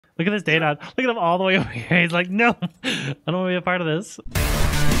Look at this Daedon. Look at him all the way over here. He's like, no, I don't want to be a part of this.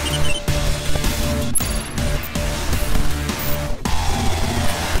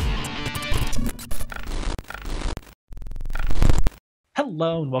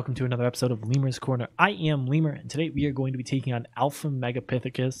 Hello and welcome to another episode of Lemur's Corner. I am Lemur, and today we are going to be taking on Alpha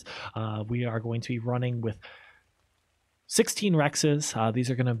Megapithecus. We are going to be running with 16 Rexes. These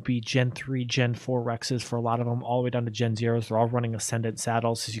are going to be Gen 3, Gen 4 Rexes for a lot of them, all the way down to Gen 0s. They're all running Ascendant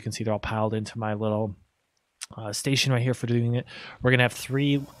saddles. As you can see, they're all piled into my little station right here for doing it. We're going to have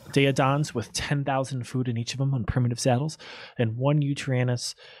 3 Daeodons with 10,000 food in each of them on primitive saddles, and 1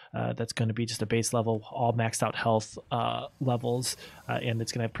 Yuti that's going to be just a base level, all maxed out health levels, and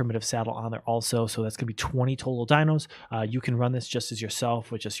it's going to have primitive saddle on there also, so that's going to be 20 total dinos. You can run this just as yourself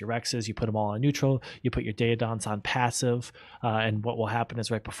with just your Rexes. You put them all on neutral, you put your Daeodons on passive, and what will happen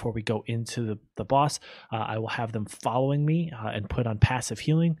is right before we go into the boss, I will have them following me and put on passive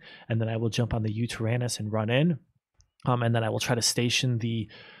healing, and then I will jump on the Yuti and run in, and then I will try to station the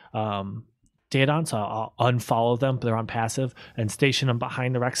Daeodons, so I'll unfollow them, they're on passive, and station them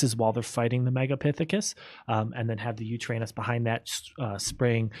behind the Rexes while they're fighting the Megapithecus, and then have the Yuti behind that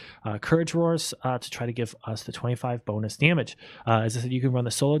spraying Courage Roars to try to give us the 25 bonus damage. As I said, you can run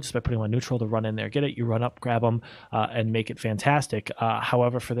the solo just by putting them on neutral to run in there, get it, you run up, grab them, and make it fantastic.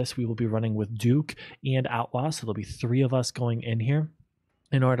 However, for this, we will be running with Duke and Outlaw, so there'll be 3 of us going in here.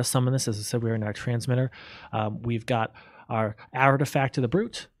 In order to summon this, as I said, we're in our transmitter. We've got our Artifact of the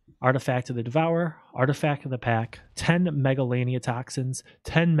Brute, Artifact of the Devourer, Artifact of the Pack, 10 Megalania Toxins,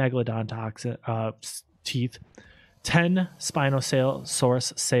 10 Megalodon Toxin Teeth, 10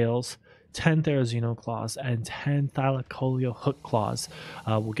 Spinosaurus Sails, 10 Therizino Claws, and 10 Thylacoleo Hook-Claws.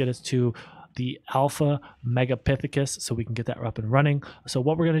 Will get us to the Alpha Megapithecus, so we can get that up and running. So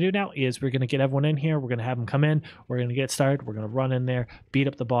what we're going to do now is we're going to get everyone in here. We're going to have them come in. We're going to get started. We're going to run in there, beat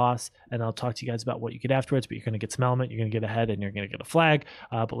up the boss, and I'll talk to you guys about what you get afterwards, but you're going to get some element, you're going to get a head, and you're going to get a flag.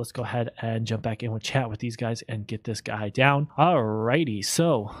 But let's go ahead and jump back in with chat with these guys and get this guy down. Alrighty,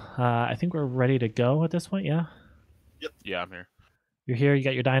 so I think we're ready to go at this point, yeah? Yep. Yeah, I'm here. You're here, you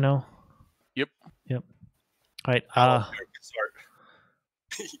got your dino? Yep. All right.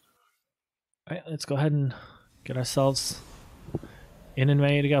 All right, let's go ahead and get ourselves in and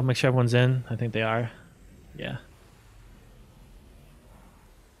ready to go. Make sure everyone's in. I think they are. Yeah.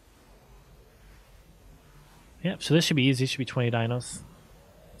 Yep, so this should be easy. It should be 20 dinos.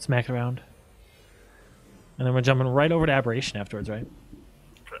 Smack around. And then we're jumping right over to Aberration afterwards, right?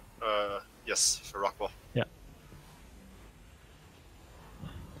 Yes, for Rockwell. Yeah.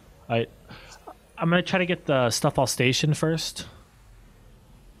 Alright. I'm going to try to get the stuff all stationed first.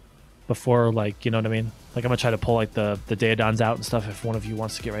 Before, like, you know what I mean? Like, I'm gonna try to pull, like, the Daeodons out and stuff if one of you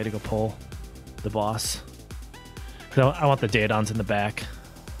wants to get ready to go pull the boss. Because I want the Daeodons in the back.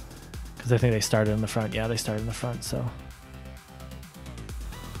 Because I think they started in the front. Yeah, they started in the front, so.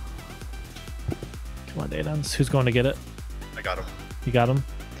 Come on, Daeodons. Who's going to get it? I got him. You got him?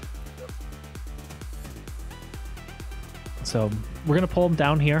 Yep. So, we're gonna pull him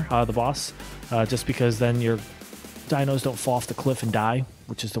down here, the boss. Just because then your dinos don't fall off the cliff and die,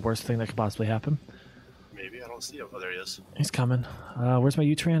 which is the worst thing that could possibly happen. Maybe, I don't see him. Oh, there he is. He's coming. Where's my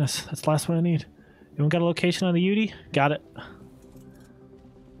Yuti? That's the last one I need. Anyone got a location on the Yuti? Got it.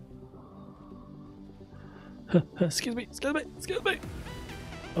 Excuse me.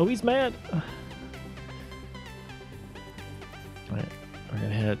 Oh, he's mad. Alright, we're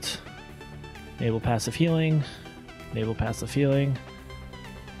gonna hit Enable Passive Healing, Enable Passive Healing,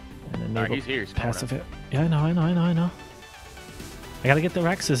 and then he's here. He's Passive Healing. Yeah, I know. I gotta get the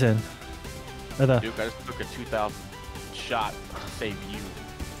Rexes in. Dude, I just took a 2,000 shot to save you.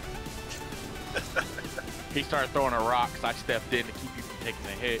 He started throwing a rock, so I stepped in to keep you from taking a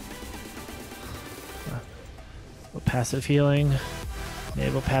hit. Passive healing.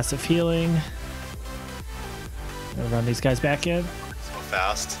 Enable passive healing. Gonna run these guys back in. So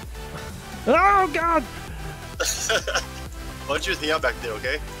fast. Oh god! Why don't you hang out back there,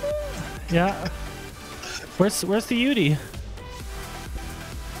 okay? Yeah. Where's the Yuti?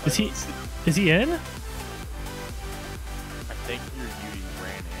 Is he in? I think your Yuti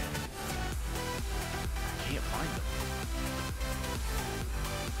ran in. I can't find him.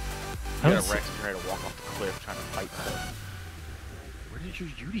 You got a Rex trying to walk off the cliff trying to fight them. Where did your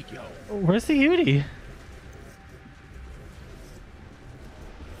Yuti go? Where's the Yuti?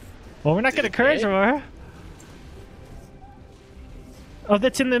 Well, we're not getting Courage Roar. Oh,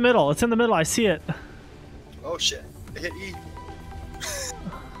 that's in the middle. It's in the middle. I see it. Oh shit! I hit E.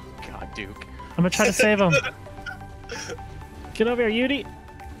 God, Duke. I'm gonna try to save him. Get over here, Yuti.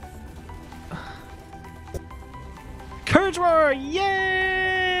 Courage Roar!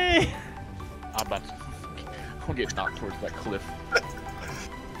 Yay! way! I'm about to. I'm getting knocked towards that cliff.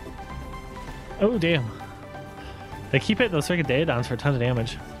 Oh, damn. They keep hitting those freaking Daeodons for a ton of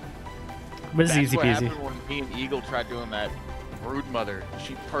damage. But it's easy what peasy. happened when me and Eagle tried doing that brood mother.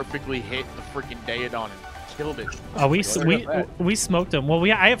 She perfectly hit the freaking Daeodon and killed it. Oh, we smoked him. Well,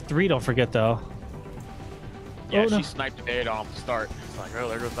 I have 3, don't forget, though. Yeah, Oh, no. she sniped the Daeodon off the start. It's like, oh,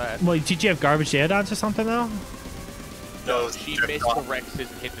 there goes that. Well, did you have garbage Daeodons or something, though? No, She missed the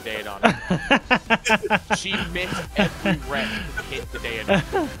Rexes and hit the Daeodon. She missed every Rex and hit the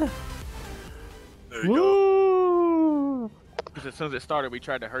Daeodon. There you go. Woo! Because as soon as it started, we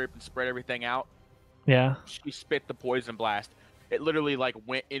tried to hurry up and spread everything out. Yeah. She spit the poison blast. It literally like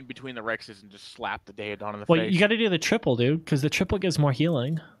went in between the Rexes and just slapped the Daeodon in the Well, face. you got to do the triple, dude, because the triple gives more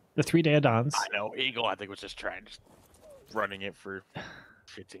healing. The 3 Daeodons. I know. Eagle, I think, was just running it for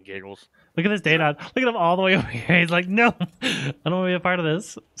shits and giggles. Look at this Daedon. Look at him all the way over here. He's like, no, I don't want to be a part of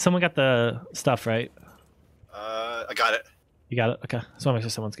this. Someone got the stuff, right? I got it. You got it? Okay. So I'll make sure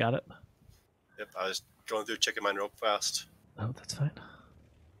someone's got it. Yep, I was going through checking mine real fast. Oh, that's fine.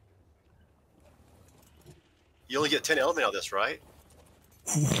 You only get 10 element out of this, right?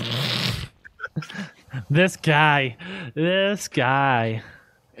 This guy.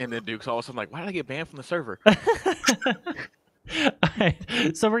 And then Duke's all of a sudden like, why did I get banned from the server?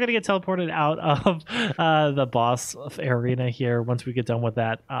 Alright, so we're gonna get teleported out of the boss arena here. Once we get done with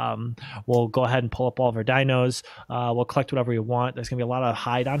that, we'll go ahead and pull up all of our dinos. We'll collect whatever we want. There's gonna be a lot of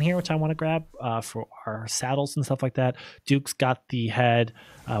hide on here, which I want to grab for our saddles and stuff like that. Duke's got the head.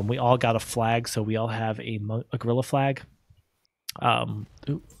 We all got a flag, so we all have a gorilla flag.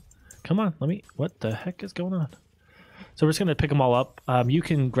 Ooh, come on, what the heck is going on? So we're just gonna pick them all up. You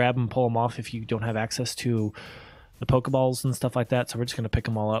can grab and pull them off if you don't have access to the Pokeballs and stuff like that. So we're just gonna pick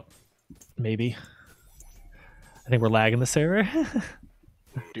them all up. Maybe. I think we're lagging this server.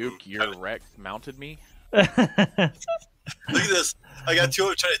 Duke, your Rex mounted me. Look at this. I got 2 of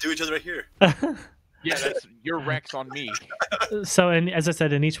them trying to do each other right here. Yeah, that's your Rex on me. So, and as I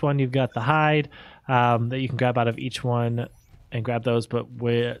said, in each one you've got the hide that you can grab out of each one and grab those. But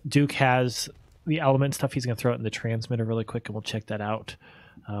where Duke has the element stuff, he's gonna throw it in the transmitter really quick, and we'll check that out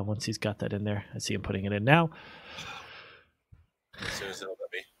once he's got that in there. I see him putting it in now. As soon as it'll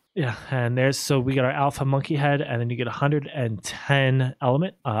let me. Yeah, and so we got our alpha monkey head, and then you get 110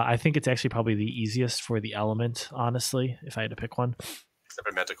 element. I think it's actually probably the easiest for the element, honestly, if I had to pick one. Except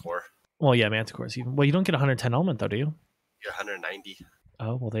for Manticore. Well, yeah, Manticore's even. Well, you don't get 110 element though, do you? You're 190.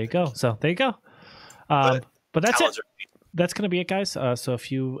 Oh, well, there you go. So there you go. But that's it. That's going to be it, guys. So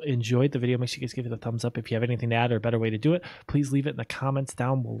if you enjoyed the video, make sure you guys give it a thumbs up. If you have anything to add or a better way to do it, please leave it in the comments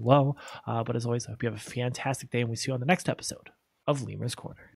down below. But as always, I hope you have a fantastic day, and we see you on the next episode of Lemur's Corner.